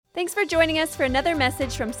Thanks for joining us for another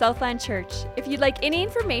message from Southland Church. If you'd like any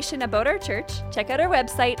information about our church, check out our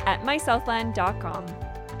website at mysouthland.com.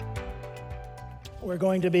 We're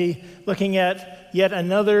going to be looking at yet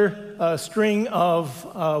another string of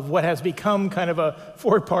what has become kind of a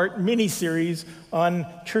four-part mini-series on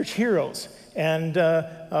church heroes. And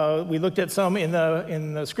we looked at some in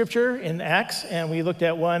the scripture, in Acts, and we looked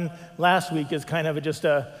at one last week as kind of just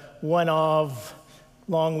a one-off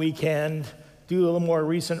long weekend, do a little more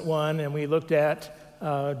recent one, and we looked at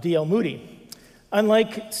D.L. Moody.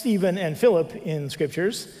 Unlike Stephen and Philip in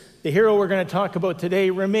scriptures, the hero we're going to talk about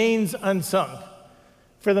today remains unsung.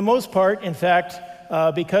 For the most part, in fact,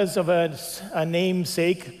 because of a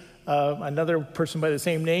namesake, another person by the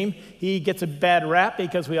same name, he gets a bad rap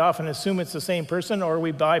because we often assume it's the same person, or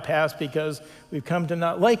we bypass because we've come to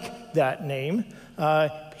not like that name.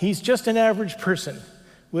 He's just an average person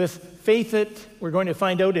with faith that we're going to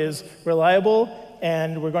find out is reliable,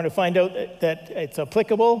 and we're going to find out that it's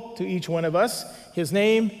applicable to each one of us. His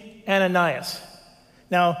name, Ananias.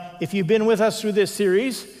 Now, if you've been with us through this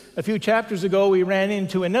series, a few chapters ago, we ran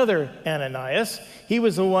into another Ananias. He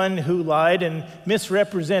was the one who lied and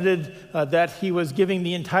misrepresented that he was giving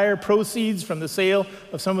the entire proceeds from the sale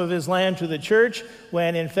of some of his land to the church,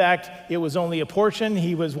 when in fact it was only a portion.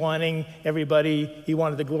 He was wanting he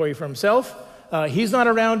wanted the glory for himself. He's not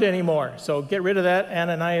around anymore, so get rid of that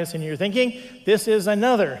Ananias in your thinking. This is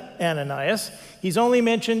another Ananias. He's only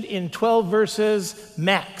mentioned in 12 verses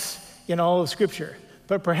max in all of Scripture.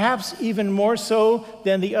 But perhaps even more so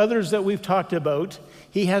than the others that we've talked about,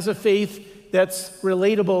 he has a faith that's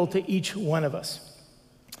relatable to each one of us.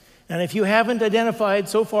 And if you haven't identified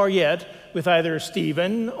so far yet with either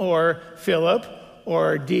Stephen or Philip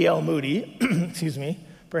or D.L. Moody, excuse me,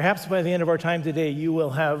 perhaps by the end of our time today, you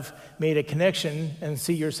will have made a connection and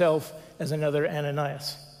see yourself as another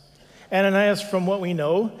Ananias. Ananias, from what we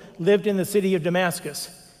know, lived in the city of Damascus.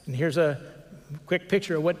 And here's a quick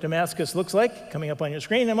picture of what Damascus looks like, coming up on your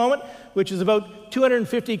screen in a moment, which is about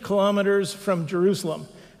 250 kilometers from Jerusalem.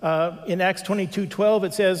 In Acts 22:12,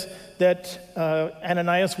 it says that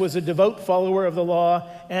Ananias was a devout follower of the law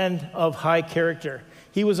and of high character.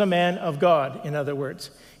 He was a man of God, in other words.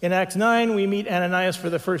 In Acts 9, we meet Ananias for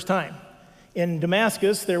the first time. In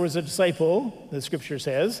Damascus, there was a disciple, the scripture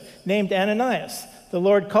says, named Ananias. The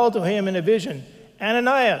Lord called to him in a vision,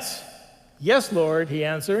 "Ananias." "Yes, Lord," he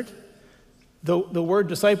answered. The word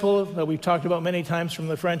disciple that we've talked about many times from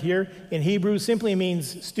the front here, in Hebrew simply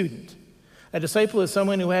means student. A disciple is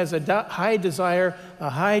someone who has a high desire, a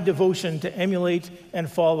high devotion to emulate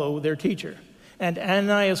and follow their teacher. And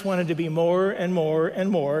Ananias wanted to be more and more and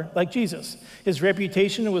more like Jesus. His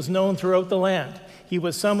reputation was known throughout the land. He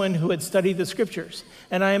was someone who had studied the scriptures.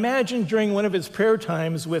 And I imagine during one of his prayer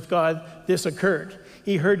times with God, this occurred.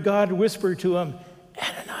 He heard God whisper to him,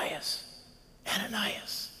 "Ananias,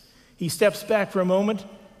 Ananias." He steps back for a moment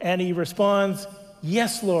and he responds,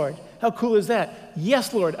 "Yes, Lord." How cool is that?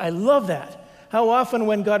 "Yes, Lord." I love that. How often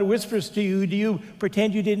when God whispers to you, do you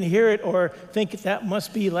pretend you didn't hear it or think that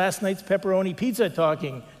must be last night's pepperoni pizza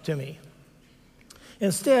talking to me?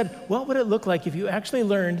 Instead, what would it look like if you actually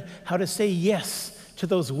learned how to say yes to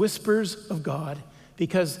those whispers of God?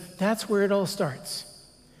 Because that's where it all starts.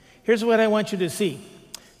 Here's what I want you to see.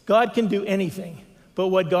 God can do anything, but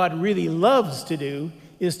what God really loves to do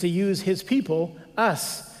is to use his people,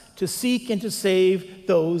 us, to seek and to save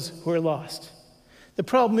those who are lost. The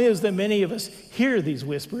problem is that many of us hear these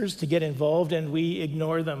whispers to get involved and we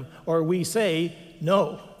ignore them, or we say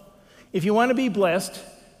no. If you want to be blessed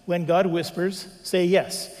when God whispers, say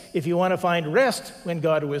yes. If you want to find rest when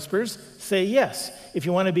God whispers, say yes. If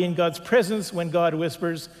you want to be in God's presence when God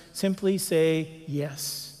whispers, simply say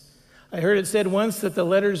yes. I heard it said once that the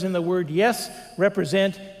letters in the word yes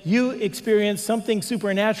represent you experience something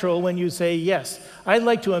supernatural when you say yes. I'd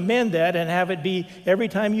like to amend that and have it be every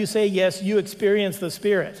time you say yes, you experience the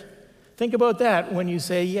Spirit. Think about that when you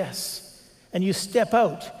say yes. And you step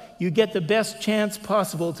out. You get the best chance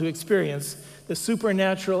possible to experience the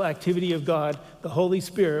supernatural activity of God, the Holy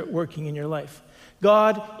Spirit working in your life.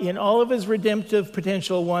 God, in all of his redemptive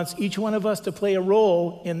potential, wants each one of us to play a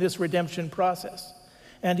role in this redemption process.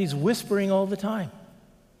 And he's whispering all the time.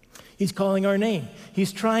 He's calling our name.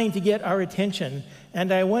 He's trying to get our attention.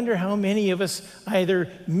 And I wonder how many of us either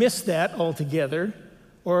miss that altogether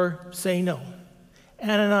or say no.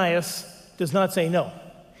 Ananias does not say no.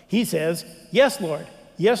 He says, "Yes, Lord.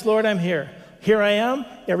 Yes, Lord, I'm here. Here I am,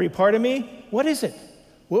 every part of me. What is it?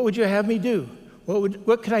 What would you have me do?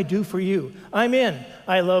 What could I do for you? I'm in.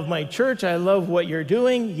 I love my church. I love what you're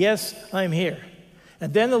doing. Yes, I'm here."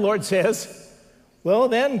 And then the Lord says, Well,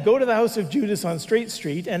 then go to the house of Judas on Straight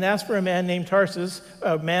Street and ask for a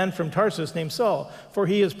man from Tarsus named Saul, for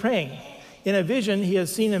he is praying. In a vision, he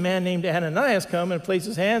has seen a man named Ananias come and place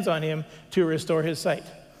his hands on him to restore his sight.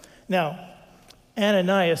 Now,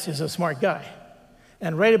 Ananias is a smart guy.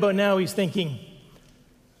 And right about now, he's thinking,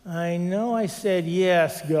 I know I said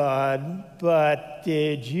yes, God, but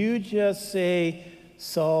did you just say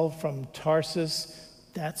Saul from Tarsus?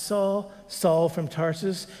 That's Saul? Saul from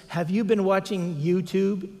Tarsus? Have you been watching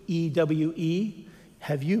YouTube, EWE?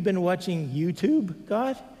 Have you been watching YouTube,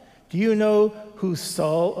 God? Do you know who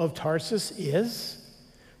Saul of Tarsus is?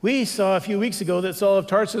 We saw a few weeks ago that Saul of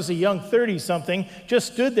Tarsus, a young 30-something,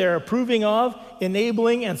 just stood there approving of,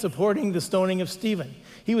 enabling, and supporting the stoning of Stephen.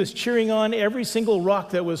 He was cheering on every single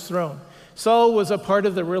rock that was thrown. Saul was a part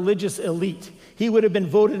of the religious elite. He would have been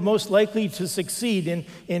voted most likely to succeed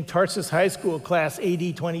in Tarsus High School class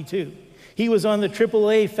AD 22. He was on the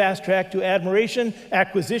AAA fast track to admiration,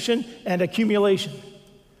 acquisition, and accumulation.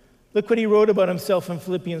 Look what he wrote about himself in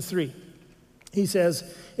Philippians 3. He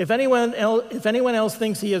says, if anyone else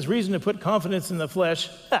thinks he has reason to put confidence in the flesh,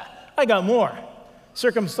 I got more.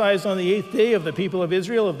 Circumcised on the 8th day of the people of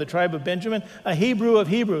Israel, of the tribe of Benjamin, a Hebrew of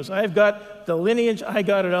Hebrews. I've got the lineage, I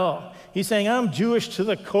got it all. He's saying, I'm Jewish to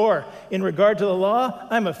the core. In regard to the law,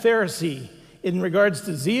 I'm a Pharisee. In regards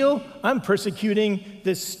to zeal, I'm persecuting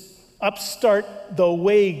this upstart, the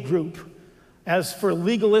way group. As for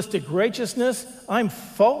legalistic righteousness, I'm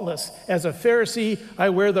faultless. As a Pharisee, I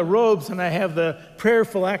wear the robes and I have the prayer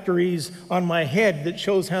phylacteries on my head that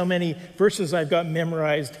shows how many verses I've got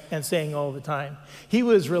memorized and saying all the time. He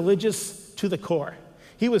was religious to the core.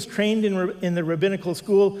 He was trained in the rabbinical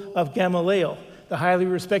school of Gamaliel, the highly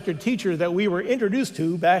respected teacher that we were introduced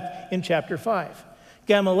to back in chapter 5.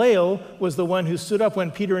 Gamaliel was the one who stood up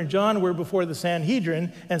when Peter and John were before the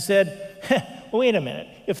Sanhedrin and said, wait a minute,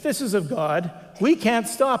 if this is of God, we can't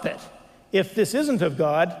stop it. If this isn't of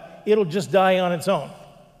God, it'll just die on its own.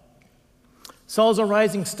 Saul's a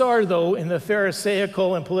rising star, though, in the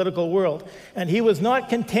Pharisaical and political world, and he was not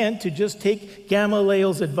content to just take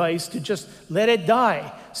Gamaliel's advice to just let it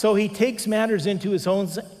die. So he takes matters into his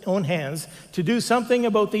own hands to do something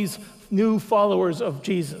about these new followers of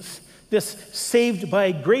Jesus. This saved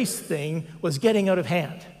by grace thing was getting out of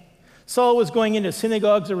hand. Saul was going into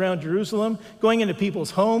synagogues around Jerusalem, going into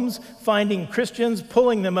people's homes, finding Christians,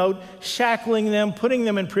 pulling them out, shackling them, putting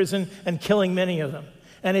them in prison, and killing many of them.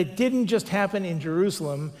 And it didn't just happen in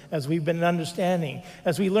Jerusalem, as we've been understanding.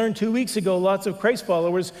 As we learned 2 weeks ago, lots of Christ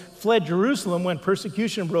followers fled Jerusalem when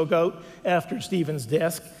persecution broke out after Stephen's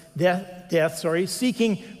death,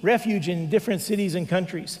 seeking refuge in different cities and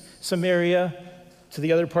countries, Samaria to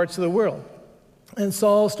the other parts of the world. And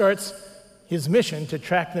Saul starts his mission to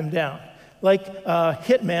track them down. Like a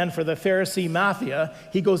hitman for the Pharisee mafia,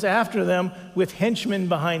 he goes after them with henchmen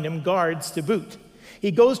behind him, guards to boot.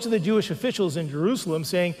 He goes to the Jewish officials in Jerusalem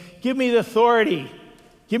saying, give me the authority,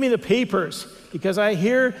 give me the papers, because I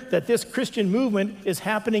hear that this Christian movement is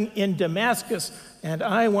happening in Damascus, and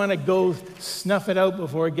I want to go snuff it out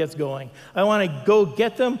before it gets going. I want to go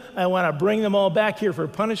get them. I want to bring them all back here for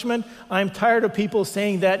punishment. I'm tired of people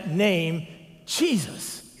saying that name,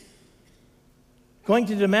 Jesus. Going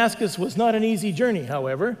to Damascus was not an easy journey,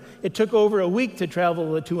 however. It took over a week to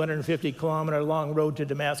travel the 250-kilometer-long road to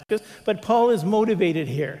Damascus, but Paul is motivated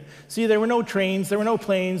here. See, there were no trains, there were no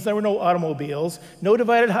planes, there were no automobiles, no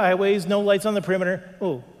divided highways, no lights on the perimeter.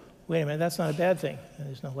 Oh, wait a minute, that's not a bad thing.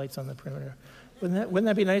 There's no lights on the perimeter. Wouldn't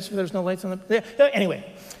that be nice if there's no lights on the...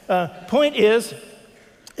 Anyway, point is,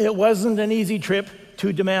 it wasn't an easy trip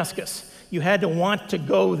to Damascus. You had to want to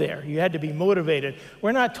go there. You had to be motivated.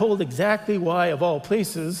 We're not told exactly why, of all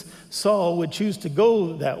places, Saul would choose to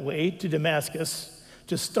go that way to Damascus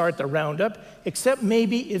to start the roundup, except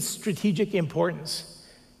maybe its strategic importance,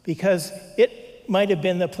 because it might have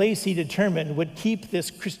been the place he determined would keep this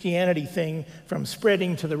Christianity thing from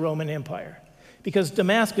spreading to the Roman Empire, because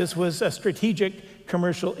Damascus was a strategic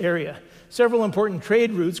commercial area. Several important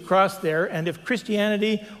trade routes crossed there, and if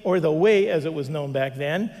Christianity, or the Way as it was known back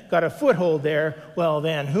then, got a foothold there, well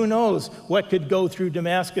then, who knows what could go through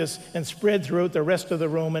Damascus and spread throughout the rest of the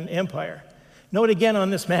Roman Empire. Note again on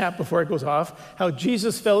this map, before it goes off, how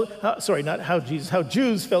Jews felt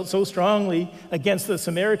so strongly against the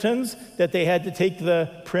Samaritans that they had to take the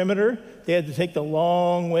perimeter. They had to take the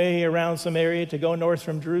long way around Samaria to go north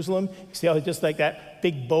from Jerusalem. You see how just like that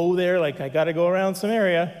big bow there, like I got to go around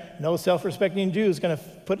Samaria. No self-respecting Jew is going to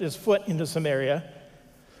put his foot into Samaria.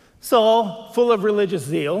 Saul, full of religious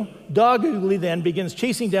zeal, doggedly then begins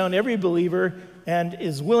chasing down every believer and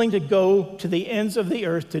is willing to go to the ends of the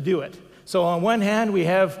earth to do it. So on one hand, we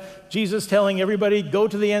have Jesus telling everybody, go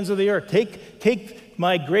to the ends of the earth. Take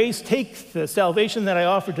my grace, take the salvation that I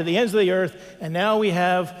offer to the ends of the earth. And now we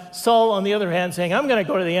have Saul, on the other hand, saying, I'm going to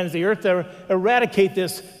go to the ends of the earth to eradicate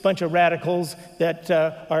this bunch of radicals that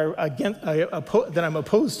that I'm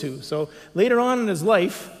opposed to. So later on in his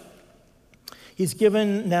life, he's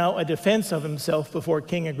given now a defense of himself before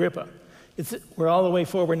King Agrippa. We're all the way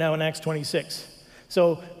forward now in Acts 26.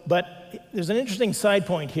 But there's an interesting side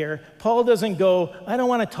point here. Paul doesn't go, I don't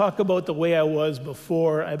want to talk about the way I was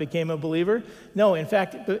before I became a believer. No, in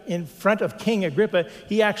fact, in front of King Agrippa,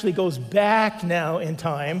 he actually goes back now in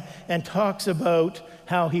time and talks about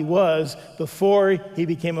how he was before he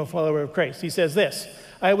became a follower of Christ. He says this,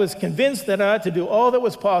 I was convinced that I ought to do all that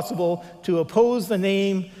was possible to oppose the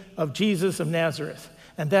name of Jesus of Nazareth.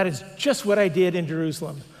 And that is just what I did in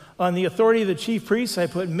Jerusalem. On the authority of the chief priests, I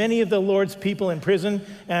put many of the Lord's people in prison,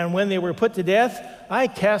 and when they were put to death, I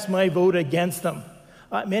cast my vote against them.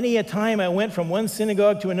 Many a time I went from one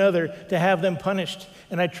synagogue to another to have them punished,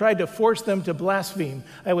 and I tried to force them to blaspheme.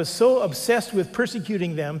 I was so obsessed with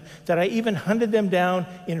persecuting them that I even hunted them down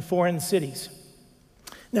in foreign cities.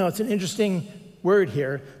 Now, it's an interesting word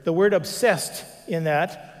here. The word obsessed in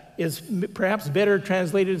that is perhaps better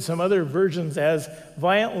translated in some other versions as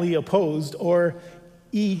violently opposed, or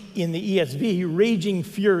in the ESV, raging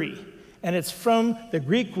fury. And it's from the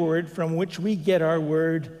Greek word from which we get our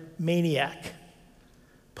word maniac.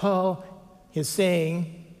 Paul is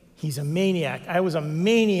saying he's a maniac. I was a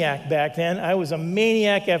maniac back then. I was a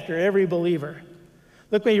maniac after every believer.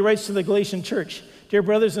 Look what he writes to the Galatian church. Dear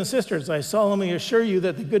brothers and sisters, I solemnly assure you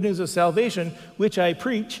that the good news of salvation, which I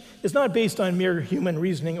preach, is not based on mere human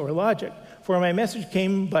reasoning or logic. For my message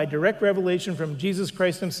came by direct revelation from Jesus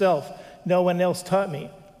Christ himself. No one else taught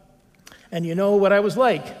me. And you know what I was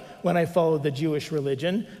like when I followed the Jewish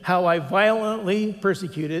religion, how I violently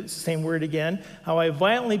persecuted, same word again, how I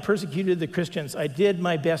violently persecuted the Christians. I did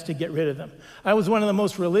my best to get rid of them. I was one of the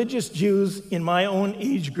most religious Jews in my own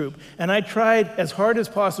age group, and I tried as hard as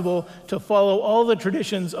possible to follow all the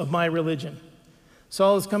traditions of my religion.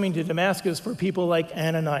 Saul is coming to Damascus for people like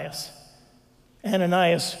Ananias.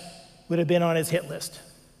 Ananias would have been on his hit list.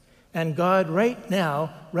 And God right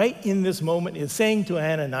now, right in this moment, is saying to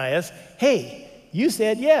Ananias, hey, you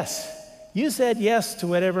said yes. You said yes to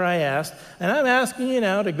whatever I asked, and I'm asking you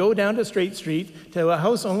now to go down to Straight Street to a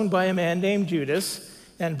house owned by a man named Judas.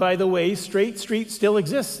 And by the way, Straight Street still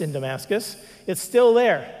exists in Damascus. It's still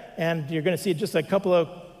there. And you're going to see just a couple of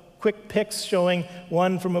quick pics showing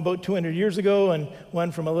one from about 200 years ago and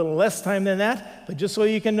one from a little less time than that. But just so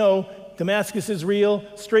you can know, Damascus is real,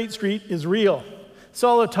 Straight Street is real.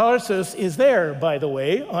 Saul of Tarsus is there, by the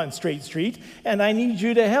way, on Straight Street, and I need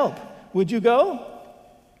you to help. Would you go?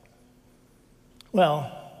 Well,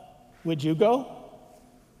 would you go?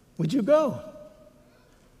 Would you go?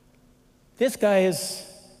 This guy has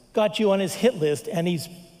got you on his hit list, and he's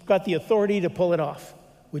got the authority to pull it off.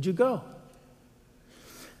 Would you go?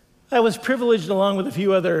 I was privileged, along with a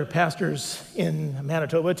few other pastors in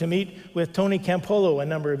Manitoba, to meet with Tony Campolo a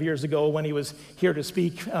number of years ago when he was here to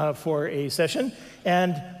speak for a session.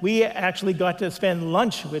 And we actually got to spend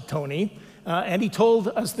lunch with Tony, and he told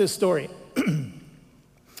us this story.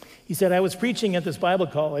 He said, I was preaching at this Bible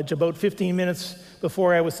college. About 15 minutes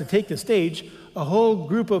before I was to take the stage, a whole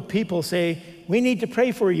group of people say, we need to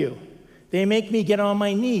pray for you. They make me get on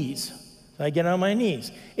my knees. I get on my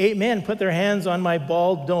knees. 8 men put their hands on my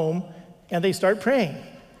bald dome, and they start praying.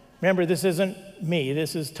 Remember, this isn't me.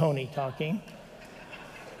 This is Tony talking.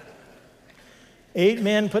 8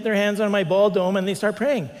 men put their hands on my bald dome, and they start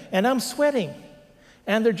praying. And I'm sweating.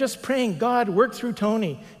 And they're just praying, God, work through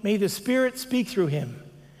Tony. May the Spirit speak through him.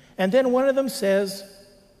 And then one of them says,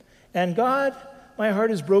 and God, my heart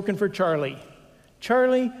is broken for Charlie.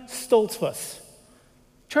 Charlie Stoltzfus.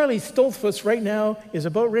 Charlie Stoltzfus right now is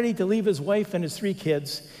about ready to leave his wife and his 3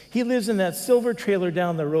 kids. He lives in that silver trailer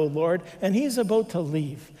down the road, Lord, and he's about to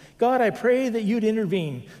leave. God, I pray that you'd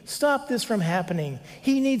intervene. Stop this from happening.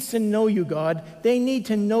 He needs to know you, God. They need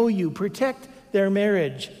to know you. Protect their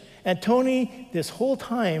marriage. And Tony, this whole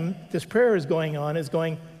time this prayer is going on, is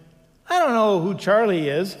going, I don't know who Charlie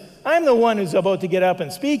is. I'm the one who's about to get up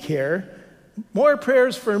and speak here. More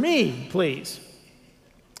prayers for me, please.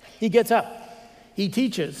 He gets up. He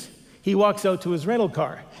teaches. He walks out to his rental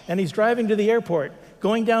car, and he's driving to the airport.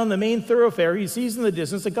 Going down the main thoroughfare, he sees in the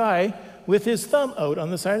distance a guy with his thumb out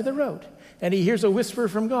on the side of the road. And he hears a whisper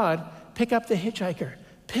from God, pick up the hitchhiker.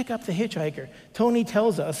 Pick up the hitchhiker. Tony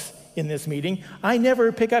tells us in this meeting, I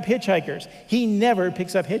never pick up hitchhikers. He never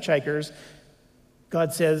picks up hitchhikers.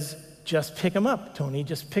 God says, just pick him up, Tony.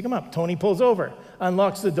 Just pick him up. Tony pulls over,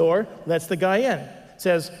 unlocks the door, lets the guy in.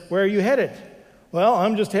 says, "Where are you headed?" "Well,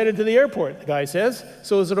 I'm just headed to the airport," the guy says.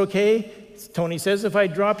 "So is it okay," Tony says, "if I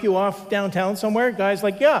drop you off downtown somewhere?" Guy's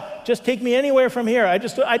like, "Yeah, just take me anywhere from here. I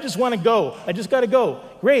just want to go. I just got to go."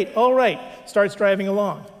 "Great, all right." Starts driving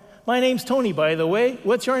along. "My name's Tony, by the way.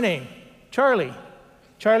 What's your name?" "Charlie."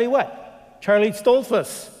 "Charlie what?" "Charlie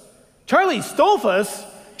Stolfus." "Charlie Stolfus?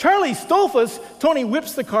 Charlie Stolfus?" Tony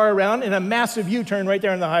whips the car around in a massive U-turn right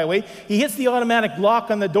there on the highway. He hits the automatic lock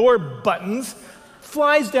on the door buttons,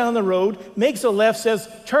 flies down the road, makes a left, says,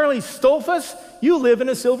 "Charlie Stolfus, you live in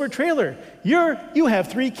a silver trailer. You have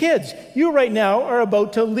 3 kids. You right now are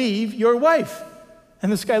about to leave your wife."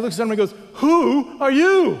 And this guy looks at him and goes, "Who are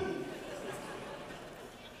you?"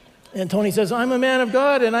 And Tony says, "I'm a man of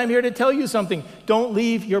God, and I'm here to tell you something. Don't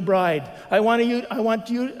leave your bride. I want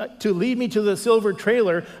you to lead me to the silver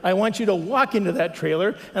trailer. I want you to walk into that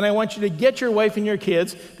trailer, and I want you to get your wife and your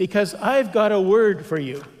kids, because I've got a word for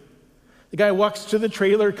you." The guy walks to the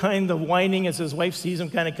trailer, kind of whining as his wife sees him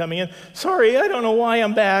kind of coming in. "Sorry, I don't know why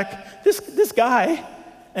I'm back. This guy."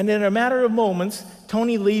 And in a matter of moments,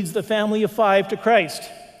 Tony leads the family of 5 to Christ.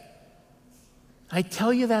 I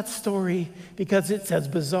tell you that story because it's as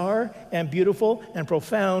bizarre and beautiful and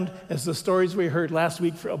profound as the stories we heard last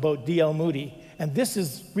week about D.L. Moody. And this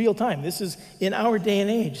is real time. This is in our day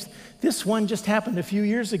and age. This one just happened a few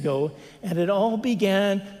years ago, and it all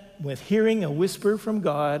began with hearing a whisper from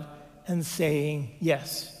God and saying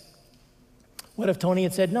yes. What if Tony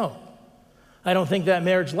had said no? I don't think that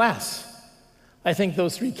marriage lasts. I think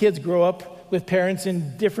those 3 kids grow up with parents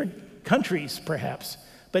in different countries, perhaps.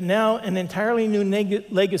 But now an entirely new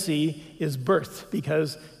legacy is birthed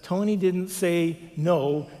because Tony didn't say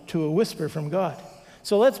no to a whisper from God.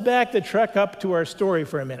 So let's back the truck up to our story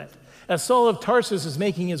for a minute. As Saul of Tarsus is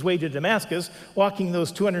making his way to Damascus, walking those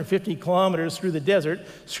 250 kilometers through the desert,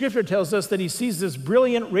 Scripture tells us that he sees this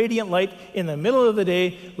brilliant, radiant light in the middle of the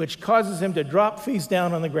day, which causes him to drop face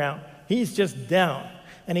down on the ground. He's just down.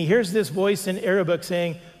 And he hears this voice in Arabic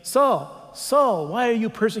saying, "Saul, Saul, why are you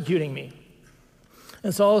persecuting me?"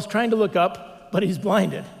 And Saul is trying to look up, but he's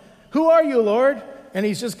blinded. "Who are you, Lord?" And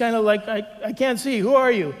he's just kind of like, I can't see. "Who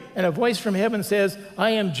are you?" And a voice from heaven says, "I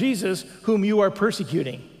am Jesus, whom you are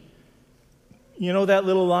persecuting." You know that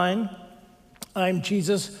little line? "I'm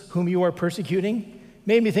Jesus, whom you are persecuting"?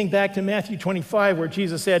 Made me think back to Matthew 25, where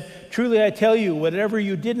Jesus said, "Truly I tell you, whatever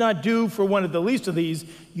you did not do for one of the least of these,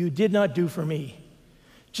 you did not do for me."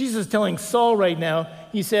 Jesus is telling Saul right now,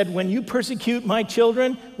 he said, when you persecute my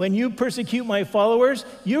children, when you persecute my followers,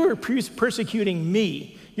 you are persecuting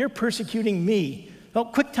me. You're persecuting me. Now,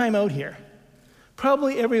 quick time out here.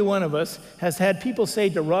 Probably every one of us has had people say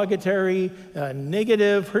derogatory,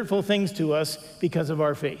 negative, hurtful things to us because of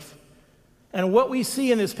our faith. And what we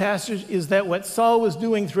see in this passage is that what Saul was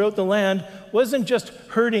doing throughout the land wasn't just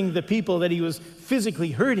hurting the people that he was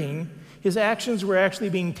physically hurting. His actions were actually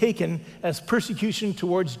being taken as persecution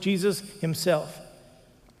towards Jesus himself.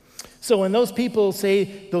 So when those people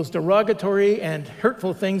say those derogatory and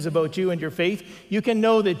hurtful things about you and your faith, you can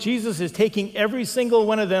know that Jesus is taking every single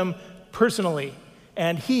one of them personally,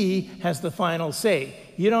 and he has the final say.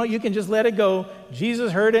 You can just let it go.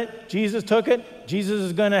 Jesus heard it. Jesus took it. Jesus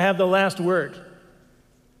is going to have the last word.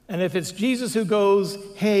 And if it's Jesus who goes,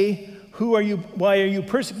 "Hey, who are you? Why are you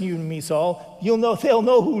persecuting me, Saul?" They'll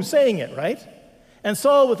know who's saying it, right? And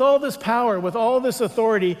Saul, with all this power, with all this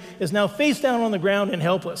authority, is now face down on the ground and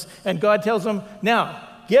helpless. And God tells him, "Now,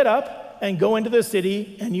 get up and go into the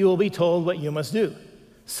city, and you will be told what you must do."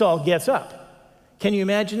 Saul gets up. Can you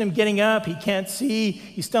imagine him getting up? He can't see.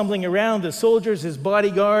 He's stumbling around. The soldiers, his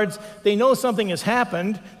bodyguards, they know something has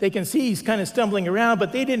happened. They can see he's kind of stumbling around,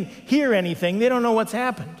 but they didn't hear anything. They don't know what's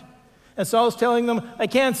happened. And Saul's telling them, "I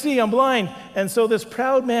can't see, I'm blind." And so this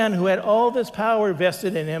proud man who had all this power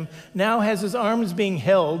vested in him now has his arms being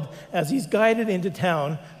held as he's guided into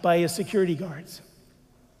town by his security guards.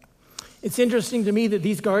 It's interesting to me that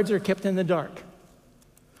these guards are kept in the dark.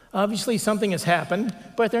 Obviously something has happened,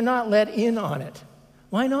 but they're not let in on it.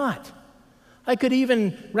 Why not? I could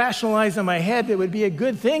even rationalize in my head that it would be a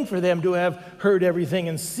good thing for them to have heard everything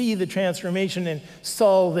and see the transformation in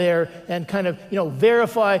Saul there and kind of,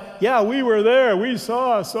 verify, "Yeah, we were there. We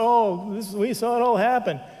saw Saul. We saw it all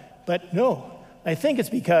happen." But no, I think it's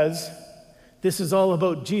because this is all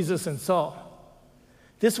about Jesus and Saul.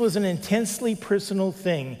 This was an intensely personal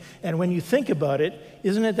thing. And when you think about it,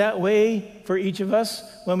 isn't it that way for each of us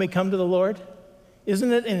when we come to the Lord?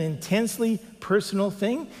 Isn't it an intensely personal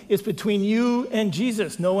thing? It's between you and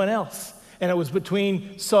Jesus, no one else. And it was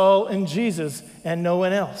between Saul and Jesus and no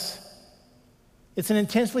one else. It's an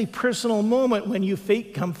intensely personal moment when you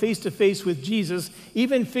come face to face with Jesus,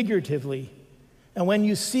 even figuratively. And when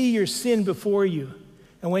you see your sin before you,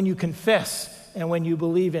 and when you confess and when you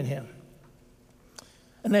believe in him.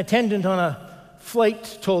 An attendant on a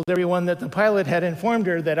flight told everyone that the pilot had informed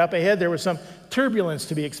her that up ahead there was some turbulence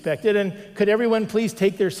to be expected, and could everyone please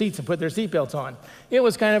take their seats and put their seatbelts on. It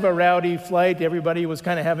was kind of a rowdy flight. Everybody was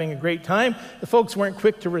kind of having a great time. The folks weren't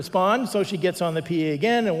quick to respond, so she gets on the PA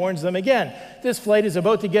again and warns them again. This flight is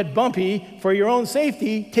about to get bumpy. For your own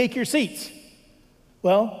safety, take your seats.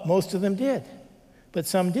 Well, most of them did, but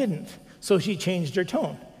some didn't. So she changed her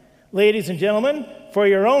tone. Ladies and gentlemen, for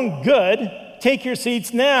your own good, take your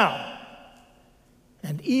seats now.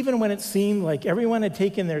 And even when it seemed like everyone had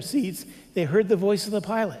taken their seats, they heard the voice of the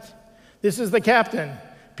pilot. This is the captain.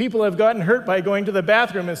 People have gotten hurt by going to the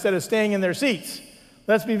bathroom instead of staying in their seats.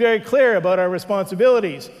 Let's be very clear about our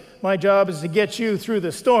responsibilities. My job is to get you through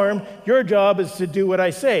the storm. Your job is to do what I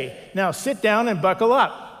say. Now sit down and buckle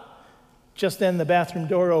up. Just then the bathroom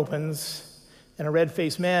door opens, and a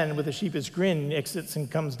red-faced man with a sheepish grin exits and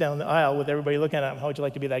comes down the aisle with everybody looking at him. How would you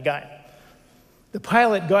like to be that guy? The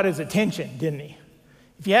pilot got his attention, didn't he?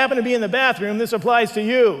 If you happen to be in the bathroom, this applies to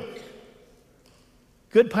you.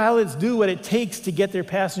 Good pilots do what it takes to get their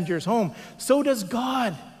passengers home. So does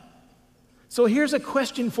God. So here's a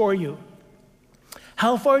question for you.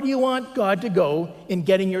 How far do you want God to go in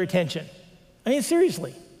getting your attention? I mean,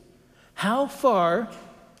 seriously. How far,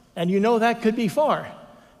 and you know that could be far,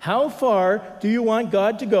 how far do you want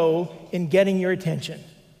God to go in getting your attention?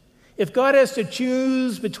 If God has to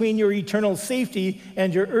choose between your eternal safety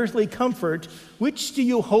and your earthly comfort, which do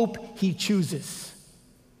you hope he chooses?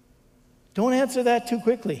 Don't answer that too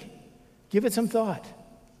quickly. Give it some thought.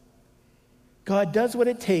 God does what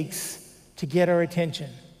it takes to get our attention.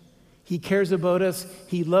 He cares about us.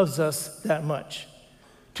 He loves us that much.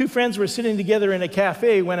 Two friends were sitting together in a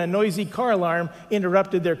cafe when a noisy car alarm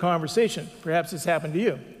interrupted their conversation. Perhaps this happened to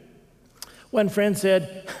you. One friend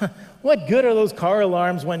said, "What good are those car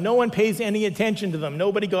alarms when no one pays any attention to them?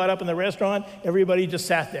 Nobody got up in the restaurant, everybody just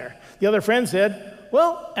sat there." The other friend said,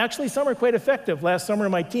 "Well, actually some are quite effective. Last summer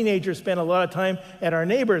my teenager spent a lot of time at our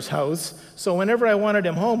neighbor's house, so whenever I wanted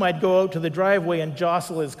him home, I'd go out to the driveway and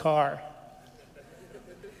jostle his car."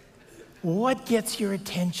 What gets your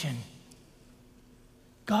attention?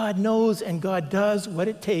 God knows and God does what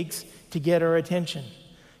it takes to get our attention.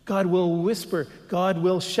 God will whisper, God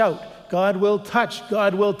will shout, God will touch,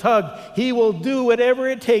 God will tug. He will do whatever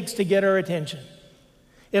it takes to get our attention.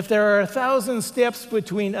 If there are 1,000 steps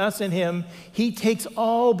between us and him, he takes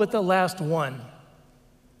all but the last one.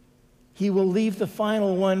 He will leave the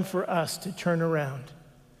final one for us to turn around.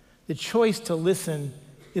 The choice to listen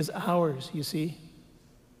is ours, you see.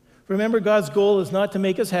 Remember, God's goal is not to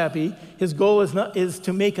make us happy. His goal is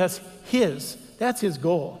to make us his. That's his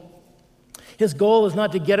goal. His goal is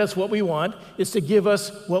not to get us what we want, it's to give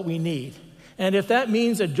us what we need. And if that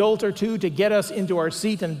means a jolt or two to get us into our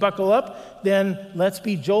seat and buckle up, then let's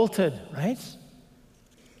be jolted, right?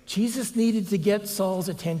 Jesus needed to get Saul's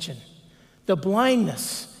attention. The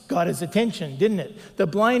blindness got his attention, didn't it? The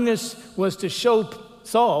blindness was to show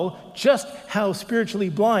Saul just how spiritually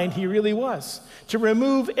blind he really was, to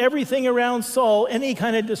remove everything around Saul, any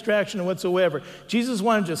kind of distraction whatsoever. Jesus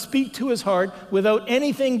wanted to speak to his heart without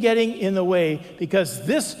anything getting in the way, because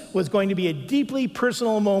this was going to be a deeply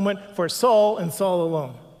personal moment for Saul and Saul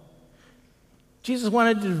alone. Jesus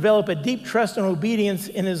wanted to develop a deep trust and obedience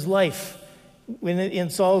in his life, in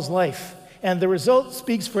Saul's life. And the result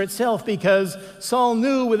speaks for itself, because Saul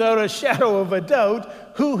knew without a shadow of a doubt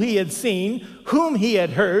who he had seen, whom he had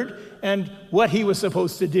heard, and what he was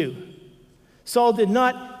supposed to do. Saul did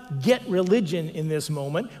not get religion in this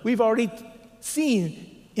moment. We've already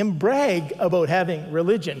seen him brag about having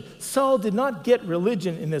religion. Saul did not get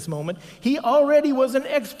religion in this moment. He already was an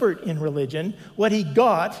expert in religion. What he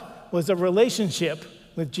got was a relationship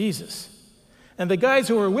with Jesus. And the guys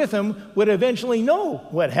who were with him would eventually know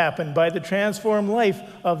what happened by the transformed life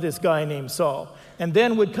of this guy named Saul. And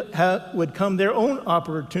then would come their own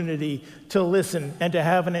opportunity to listen and to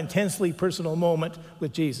have an intensely personal moment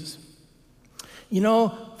with Jesus. You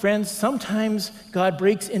know, friends, sometimes God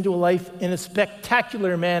breaks into a life in a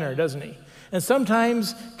spectacular manner, doesn't he? And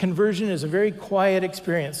sometimes conversion is a very quiet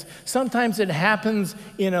experience. Sometimes it happens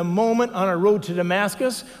in a moment on our road to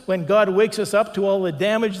Damascus when God wakes us up to all the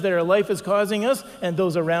damage that our life is causing us and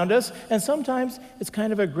those around us. And sometimes it's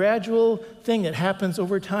kind of a gradual thing that happens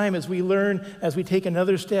over time as we learn, as we take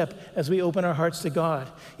another step, as we open our hearts to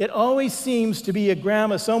God. It always seems to be a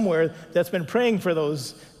grandma somewhere that's been praying for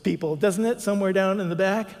those people, doesn't it? Somewhere down in the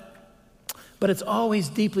back. But it's always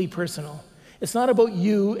deeply personal. It's not about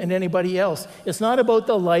you and anybody else. It's not about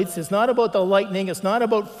the lights. It's not about the lightning. It's not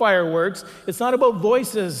about fireworks. It's not about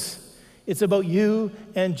voices. It's about you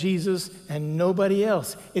and Jesus and nobody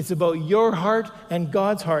else. It's about your heart and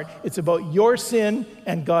God's heart. It's about your sin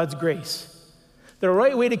and God's grace. The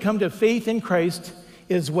right way to come to faith in Christ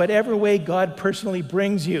is whatever way God personally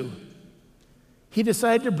brings you. He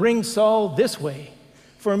decided to bring Saul this way.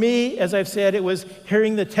 For me, as I've said, it was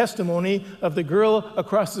hearing the testimony of the girl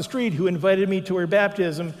across the street who invited me to her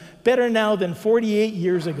baptism, better now than 48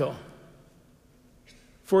 years ago.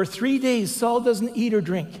 For 3 days, Saul doesn't eat or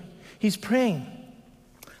drink. He's praying.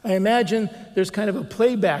 I imagine there's kind of a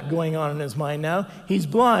playback going on in his mind now. He's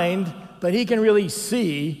blind, but he can really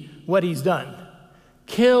see what he's done.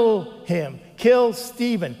 Kill him. Kill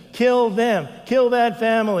Stephen. Kill them. Kill that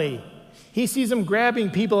family. He sees them grabbing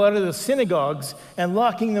people out of the synagogues and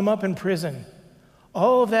locking them up in prison.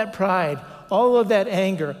 All of that pride, all of that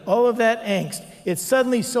anger, all of that angst, it's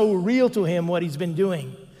suddenly so real to him what he's been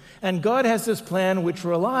doing. And God has this plan which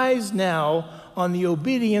relies now on the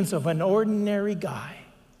obedience of an ordinary guy.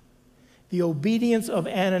 The obedience of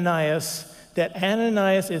Ananias, that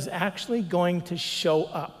Ananias is actually going to show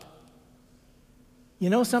up. You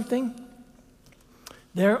know something?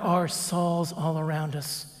 There are Sauls all around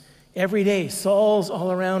us. Every day, Sauls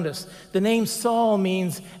all around us. The name Saul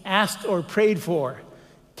means asked or prayed for.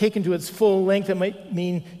 Taken to its full length, it might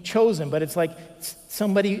mean chosen, but it's like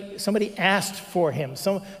somebody asked for him.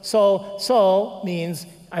 Saul means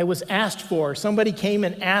I was asked for. Somebody came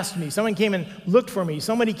and asked me. Someone came and looked for me.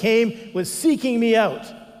 Somebody came, was seeking me out.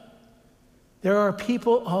 There are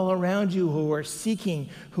people all around you who are seeking,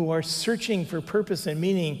 who are searching for purpose and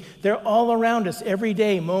meaning. They're all around us every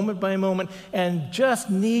day, moment by moment, and just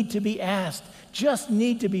need to be asked, just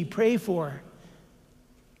need to be prayed for.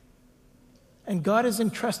 And God is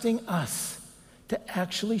entrusting us to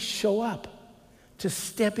actually show up, to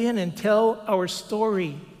step in and tell our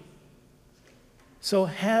story. So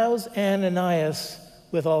how's Ananias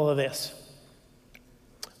with all of this?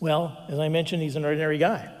 Well, as I mentioned, he's an ordinary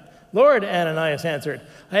guy. Lord, Ananias answered,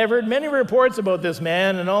 I have heard many reports about this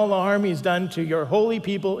man and all the harm he's done to your holy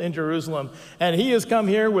people in Jerusalem. And he has come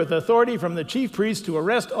here with authority from the chief priest to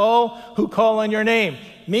arrest all who call on your name,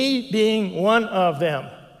 me being one of them.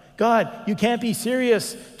 God, you can't be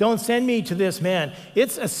serious. Don't send me to this man.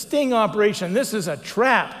 It's a sting operation. This is a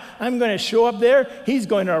trap. I'm going to show up there. He's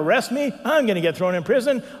going to arrest me. I'm going to get thrown in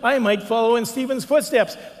prison. I might follow in Stephen's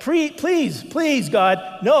footsteps. Please,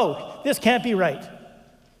 God, no, this can't be right.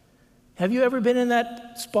 Have you ever been in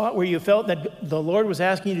that spot where you felt that the Lord was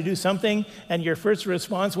asking you to do something and your first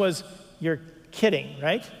response was, you're kidding,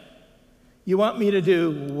 right? You want me to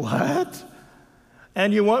do what?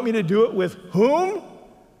 And you want me to do it with whom?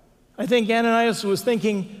 I think Ananias was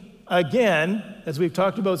thinking again, as we've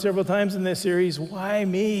talked about several times in this series, why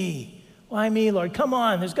me? Why me, Lord? Come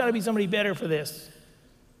on, there's got to be somebody better for this.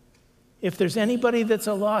 If there's anybody that's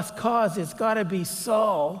a lost cause, it's got to be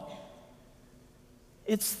Saul.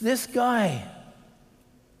 It's this guy.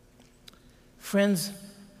 Friends,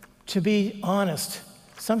 to be honest,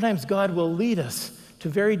 sometimes God will lead us to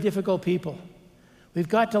very difficult people. We've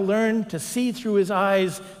got to learn to see through his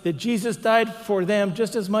eyes that Jesus died for them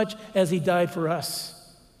just as much as he died for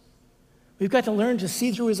us. We've got to learn to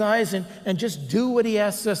see through his eyes and just do what he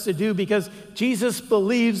asks us to do, because Jesus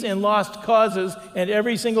believes in lost causes, and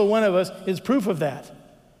every single one of us is proof of that.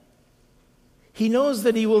 He knows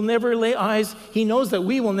that he will never lay eyes, he knows that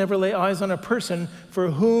we will never lay eyes on a person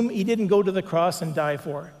for whom he didn't go to the cross and die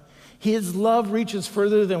for. His love reaches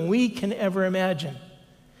further than we can ever imagine.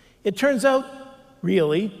 It turns out,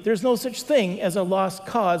 really, there's no such thing as a lost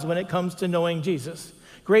cause when it comes to knowing Jesus.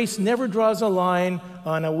 Grace never draws a line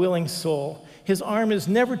on a willing soul. His arm is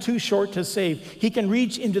never too short to save. He can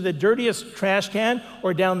reach into the dirtiest trash can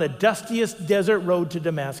or down the dustiest desert road to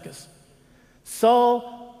Damascus.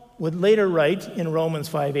 Saul would later write in Romans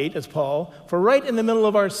 5:8 as Paul, for right in the middle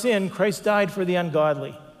of our sin, Christ died for the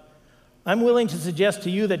ungodly. I'm willing to suggest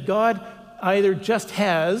to you that God either just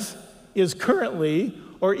has, is currently,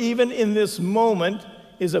 or even in this moment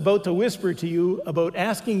is about to whisper to you about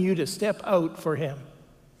asking you to step out for him.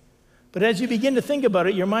 But as you begin to think about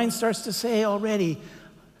it, your mind starts to say already,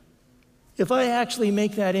 if I actually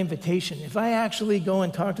make that invitation, if I actually go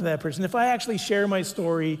and talk to that person, if I actually share my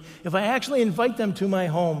story, if I actually invite them to my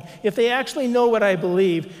home, if they actually know what I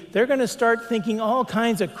believe, they're going to start thinking all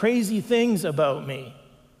kinds of crazy things about me.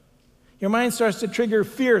 Your mind starts to trigger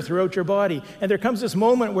fear throughout your body, and there comes this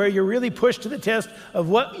moment where you're really pushed to the test of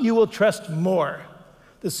what you will trust more,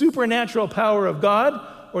 the supernatural power of God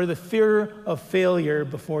or the fear of failure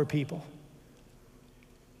before people.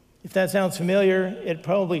 If that sounds familiar, it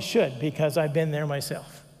probably should, because I've been there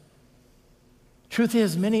myself. Truth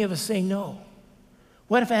is, many of us say no.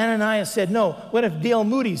 What if Ananias said no? What if Dale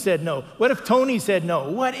Moody said no? What if Tony said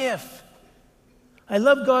no? What if? I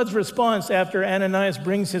love God's response after Ananias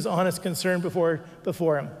brings his honest concern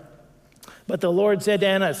before him. But the Lord said to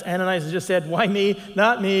Ananias just said, why me?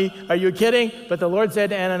 Not me. Are you kidding? But the Lord said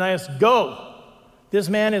to Ananias, go. This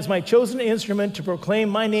man is my chosen instrument to proclaim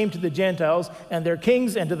my name to the Gentiles and their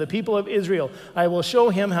kings and to the people of Israel. I will show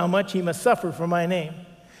him how much he must suffer for my name.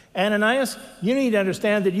 Ananias, you need to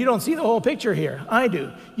understand that you don't see the whole picture here. I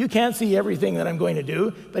do. You can't see everything that I'm going to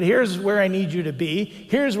do, but here's where I need you to be.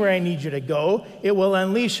 Here's where I need you to go. It will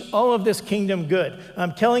unleash all of this kingdom good.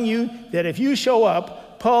 I'm telling you that if you show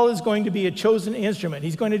up, Paul is going to be a chosen instrument.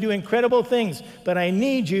 He's going to do incredible things, but I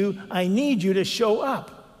need you to show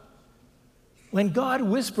up. When God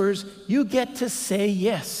whispers, you get to say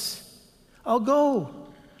yes. I'll go.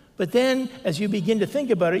 But then, as you begin to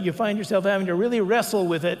think about it, you find yourself having to really wrestle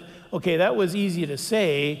with it. Okay, that was easy to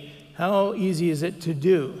say. How easy is it to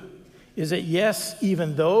do? Is it yes,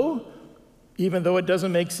 even though it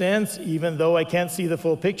doesn't make sense, even though I can't see the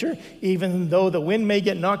full picture, even though the wind may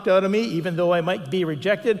get knocked out of me, even though I might be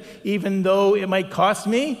rejected, even though it might cost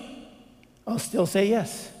me, I'll still say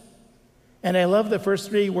yes. And I love the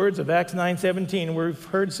first 3 words of Acts 9:17, where we've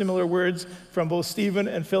heard similar words from both Stephen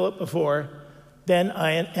and Philip before. Then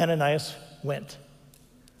Ananias went.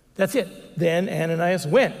 That's it. Then Ananias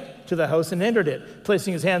went to the house and entered it.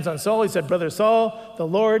 Placing his hands on Saul, he said, Brother Saul, the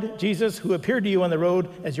Lord Jesus, who appeared to you on the road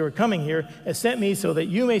as you were coming here, has sent me so that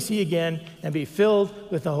you may see again and be filled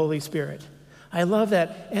with the Holy Spirit. I love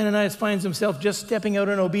that. Ananias finds himself just stepping out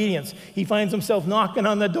in obedience. He finds himself knocking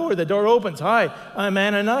on the door. The door opens. Hi, I'm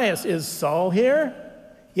Ananias. Is Saul here?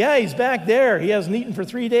 Yeah, he's back there. He hasn't eaten for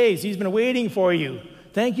 3 days. He's been waiting for you.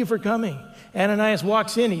 Thank you for coming. Ananias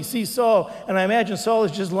walks in, he sees Saul, and I imagine Saul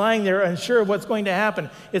is just lying there unsure of what's going to happen.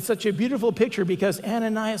 It's such a beautiful picture because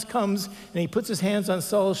Ananias comes and he puts his hands on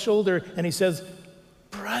Saul's shoulder and he says,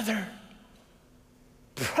 Brother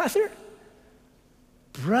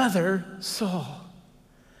Saul.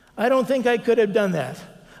 I don't think I could have done that.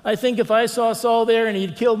 I think if I saw Saul there and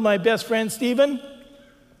he'd killed my best friend Stephen,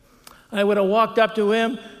 I would have walked up to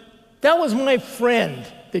him. That was my friend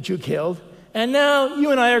that you killed. And now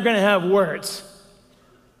you and I are going to have words.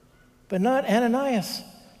 But not Ananias,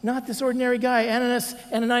 not this ordinary guy.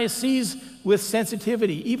 Ananias sees with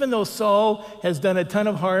sensitivity. Even though Saul has done a ton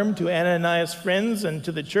of harm to Ananias' friends and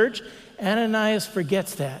to the church, Ananias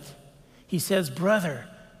forgets that. He says, brother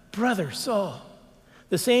Saul.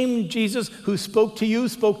 The same Jesus who spoke to you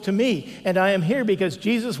spoke to me, and I am here because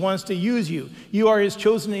Jesus wants to use you. You are his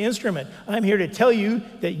chosen instrument. I'm here to tell you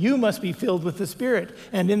that you must be filled with the Spirit.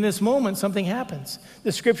 And in this moment, something happens.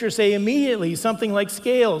 The scriptures say immediately something like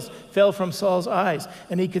scales fell from Saul's eyes,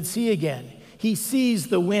 and he could see again. He sees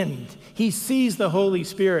the wind. He sees the Holy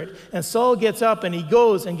Spirit. And Saul gets up and he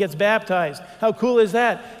goes and gets baptized. How cool is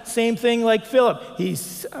that? Same thing like Philip. He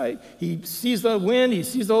sees the wind, he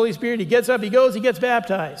sees the Holy Spirit, he gets up, he goes, he gets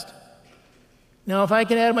baptized. Now, if I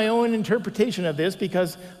can add my own interpretation of this,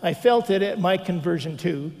 because I felt it at my conversion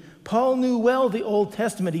too, Paul knew well the Old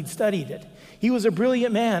Testament. He'd studied it. He was a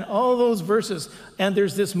brilliant man, all those verses. And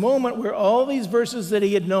there's this moment where all these verses that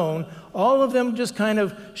he had known, all of them just kind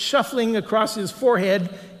of shuffling across his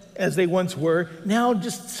forehead as they once were, now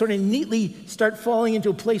just sort of neatly start falling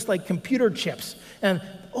into a place like computer chips. And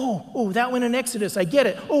that one in Exodus, I get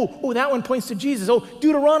it. Oh, that one points to Jesus. Oh,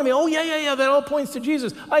 Deuteronomy, yeah, that all points to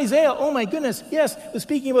Jesus. Isaiah, oh my goodness, yes, it was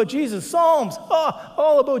speaking about Jesus. Psalms,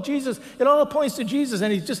 all about Jesus. It all points to Jesus,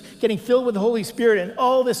 and he's just getting filled with the Holy Spirit, and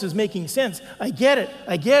all this is making sense. I get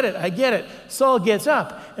it. Saul gets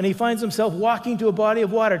up, and he finds himself walking to a body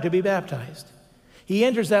of water to be baptized. He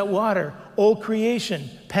enters that water, old creation,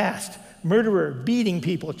 past, murderer, beating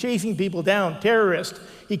people, chasing people down, terrorist.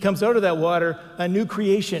 He comes out of that water, a new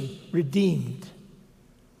creation, redeemed.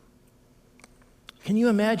 Can you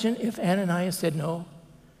imagine if Ananias said no?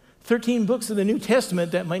 13 books of the New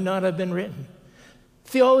Testament that might not have been written.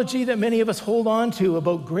 Theology that many of us hold on to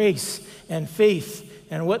about grace and faith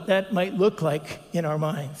and what that might look like in our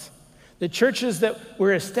minds. The churches that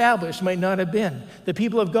were established might not have been. The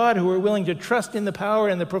people of God who were willing to trust in the power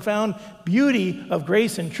and the profound beauty of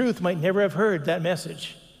grace and truth might never have heard that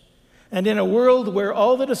message. And in a world where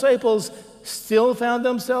all the disciples still found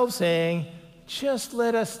themselves saying, just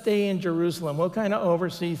let us stay in Jerusalem, we'll kind of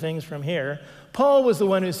oversee things from here, Paul was the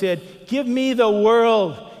one who said, give me the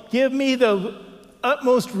world, give me the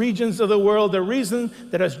utmost regions of the world. The reason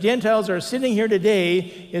that us Gentiles are sitting here today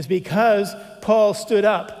is because Paul stood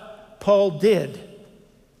up. Paul did.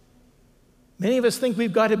 Many of us think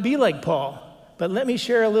we've got to be like Paul, but let me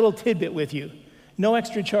share a little tidbit with you. No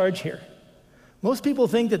extra charge here. Most people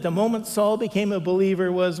think that the moment Saul became a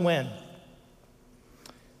believer was when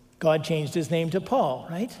God changed his name to Paul,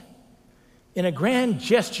 right? In a grand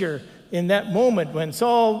gesture, in that moment when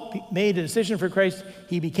Saul made a decision for Christ,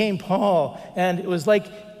 he became Paul. And it was like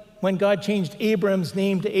when God changed Abram's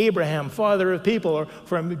name to Abraham, father of people, or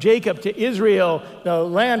from Jacob to Israel, the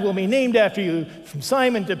land will be named after you. From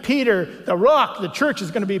Simon to Peter, the rock, the church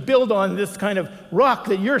is going to be built on this kind of rock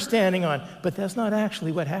that you're standing on. But that's not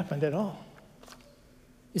actually what happened at all.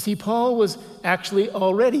 You see, Paul was actually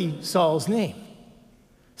already Saul's name.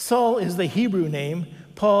 Saul is the Hebrew name.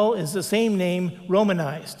 Paul is the same name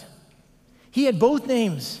Romanized. He had both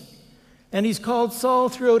names, and he's called Saul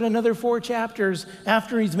throughout another 4 chapters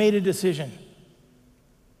after he's made a decision.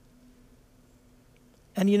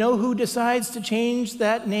 And you know who decides to change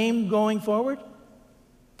that name going forward?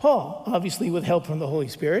 Paul, obviously with help from the Holy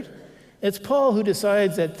Spirit. It's Paul who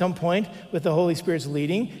decides at some point, with the Holy Spirit's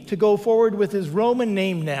leading, to go forward with his Roman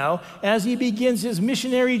name now as he begins his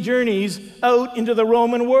missionary journeys out into the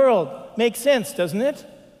Roman world. Makes sense, doesn't it?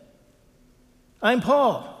 I'm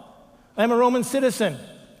Paul. I'm a Roman citizen.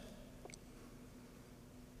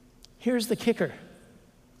 Here's the kicker.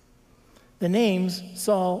 The names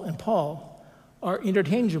Saul and Paul are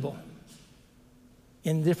interchangeable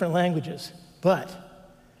in different languages, but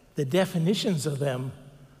the definitions of them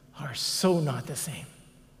are so not the same.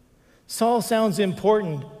 Saul sounds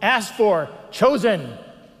important, asked for, chosen.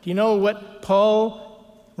 Do you know what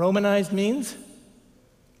Paul Romanized means?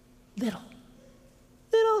 Little.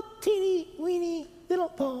 Little, teeny, weeny, little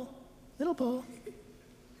Paul. Little Paul.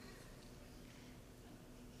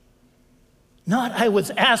 Not I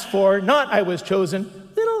was asked for, not I was chosen.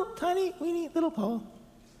 Little, tiny, weeny, little Paul.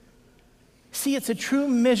 See, it's a true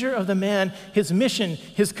measure of the man, his mission,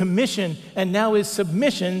 his commission, and now his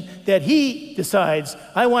submission that he decides,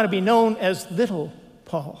 I want to be known as little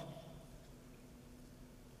Paul.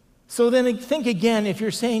 So then think again if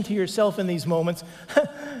you're saying to yourself in these moments,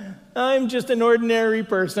 I'm just an ordinary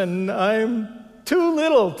person. I'm too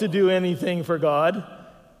little to do anything for God.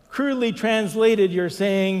 Crudely translated, you're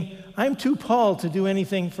saying, I'm too Paul to do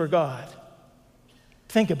anything for God.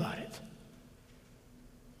 Think about it.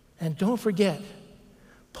 And don't forget,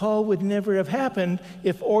 Paul would never have happened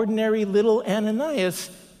if ordinary little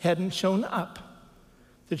Ananias hadn't shown up.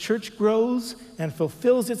 The church grows and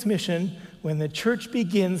fulfills its mission when the church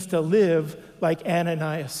begins to live like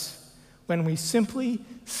Ananias, when we simply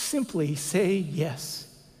say yes.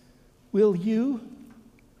 Will you?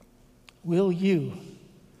 Will you?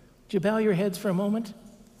 Would you bow your heads for a moment?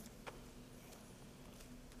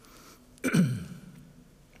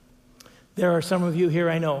 There are some of you here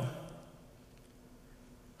I know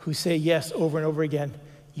who say yes over and over again.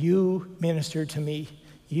 You minister to me.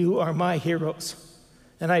 You are my heroes.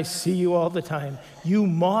 And I see you all the time. You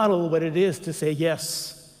model what it is to say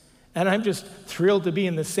yes. And I'm just thrilled to be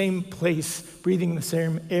in the same place, breathing the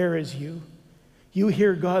same air as you. You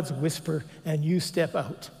hear God's whisper and you step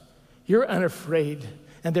out. You're unafraid.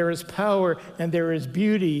 And there is power and there is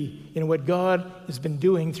beauty in what God has been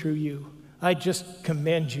doing through you. I just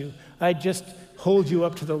commend you. I just hold you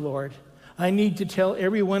up to the Lord. I need to tell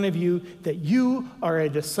every one of you that you are a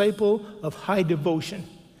disciple of high devotion,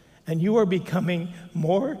 and you are becoming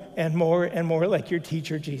more and more and more like your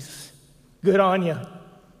teacher, Jesus. Good on you.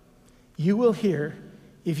 You will hear,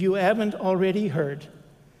 if you haven't already heard,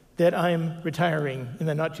 that I'm retiring in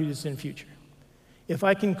the not-too-distant future. If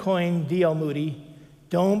I can coin D.L. Moody,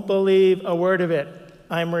 don't believe a word of it.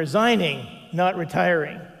 I'm resigning, not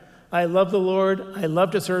retiring. I love the Lord, I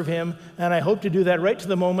love to serve him, and I hope to do that right to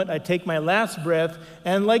the moment I take my last breath,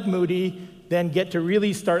 and like Moody, then get to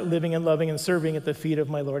really start living and loving and serving at the feet of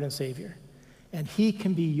my Lord and Savior. And he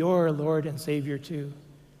can be your Lord and Savior too.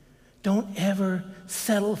 Don't ever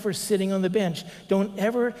settle for sitting on the bench. Don't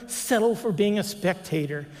ever settle for being a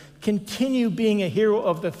spectator. Continue being a hero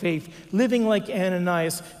of the faith, living like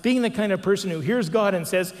Ananias, being the kind of person who hears God and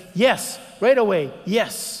says, yes, right away,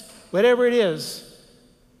 yes, whatever it is.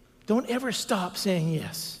 Don't ever stop saying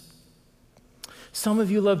yes. Some of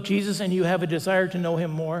you love Jesus and you have a desire to know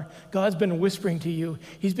him more. God's been whispering to you.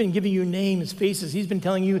 He's been giving you names, faces. He's been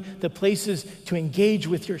telling you the places to engage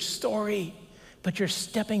with your story. But you're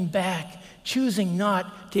stepping back, choosing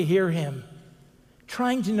not to hear him,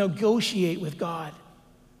 trying to negotiate with God.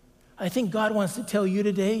 I think God wants to tell you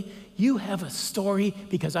today, you have a story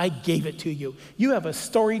because I gave it to you. You have a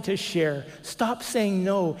story to share. Stop saying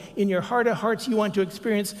no. In your heart of hearts, you want to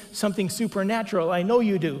experience something supernatural. I know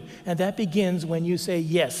you do. And that begins when you say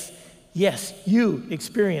yes. Yes, you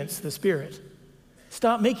experience the Spirit.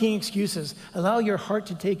 Stop making excuses. Allow your heart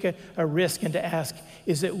to take a risk and to ask,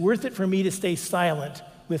 is it worth it for me to stay silent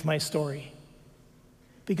with my story?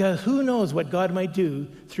 Because who knows what God might do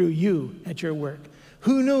through you at your work?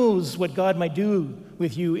 Who knows what God might do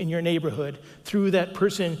with you in your neighborhood through that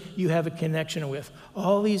person you have a connection with?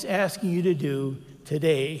 All he's asking you to do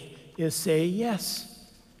today is say yes.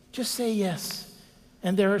 Just say yes.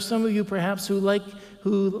 And there are some of you perhaps who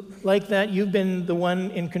like that. You've been the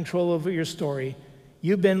one in control over your story.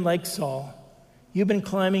 You've been like Saul. You've been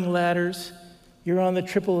climbing ladders. You're on the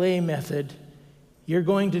AAA method. You're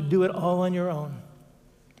going to do it all on your own.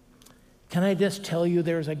 Can I just tell you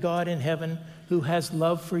there's a God in heaven who has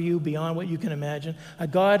love for you beyond what you can imagine? A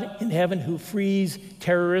God in heaven who frees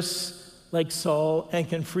terrorists like Saul and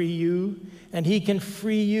can free you. And he can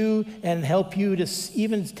free you and help you to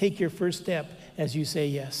even take your first step as you say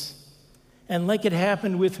yes. And like it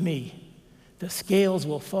happened with me, the scales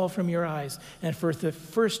will fall from your eyes. And for the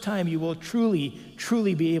first time, you will truly,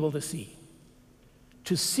 truly be able to see.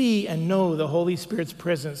 To see and know the Holy Spirit's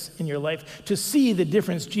presence in your life, to see the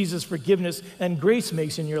difference Jesus' forgiveness and grace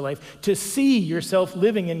makes in your life, to see yourself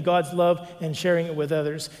living in God's love and sharing it with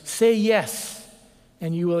others. Say yes,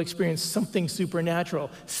 and you will experience something supernatural.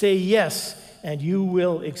 Say yes, and you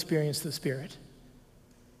will experience the Spirit.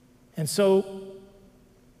 And so,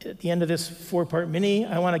 at the end of this 4-part mini,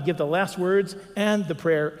 I want to give the last words and the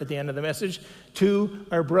prayer at the end of the message to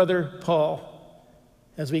our brother Paul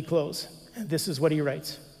as we close. And this is what he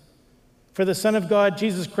writes. For the Son of God,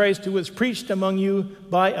 Jesus Christ, who was preached among you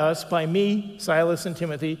by us, by me, Silas, and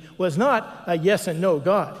Timothy, was not a yes and no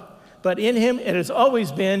God, but in him it has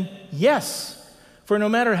always been yes. For no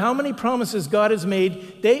matter how many promises God has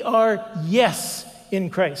made, they are yes in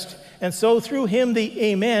Christ. And so through him the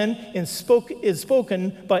amen is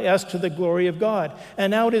spoken by us to the glory of God.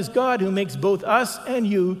 And now it is God who makes both us and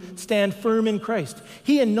you stand firm in Christ.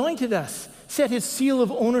 He anointed us, set his seal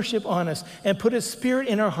of ownership on us, and put his Spirit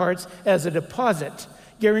in our hearts as a deposit,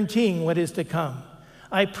 guaranteeing what is to come.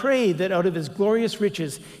 I pray that out of his glorious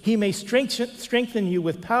riches, he may strengthen you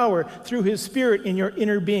with power through his Spirit in your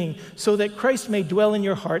inner being, so that Christ may dwell in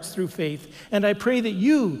your hearts through faith. And I pray that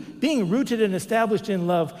you, being rooted and established in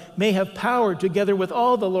love, may have power together with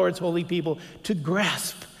all the Lord's holy people to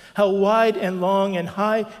grasp how wide and long and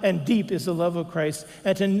high and deep is the love of Christ,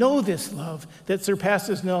 and to know this love that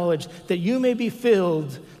surpasses knowledge, that you may be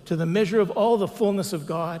filled to the measure of all the fullness of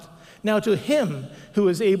God. Now to him who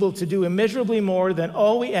is able to do immeasurably more than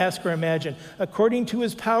all we ask or imagine, according to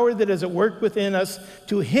his power that is at work within us,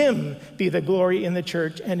 to him be the glory in the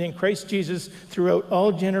church and in Christ Jesus throughout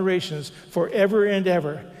all generations, forever and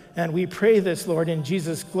ever. And we pray this, Lord, in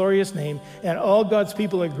Jesus' glorious name. And all God's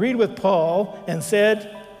people agreed with Paul and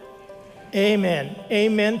said, Amen.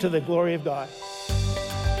 Amen to the glory of God.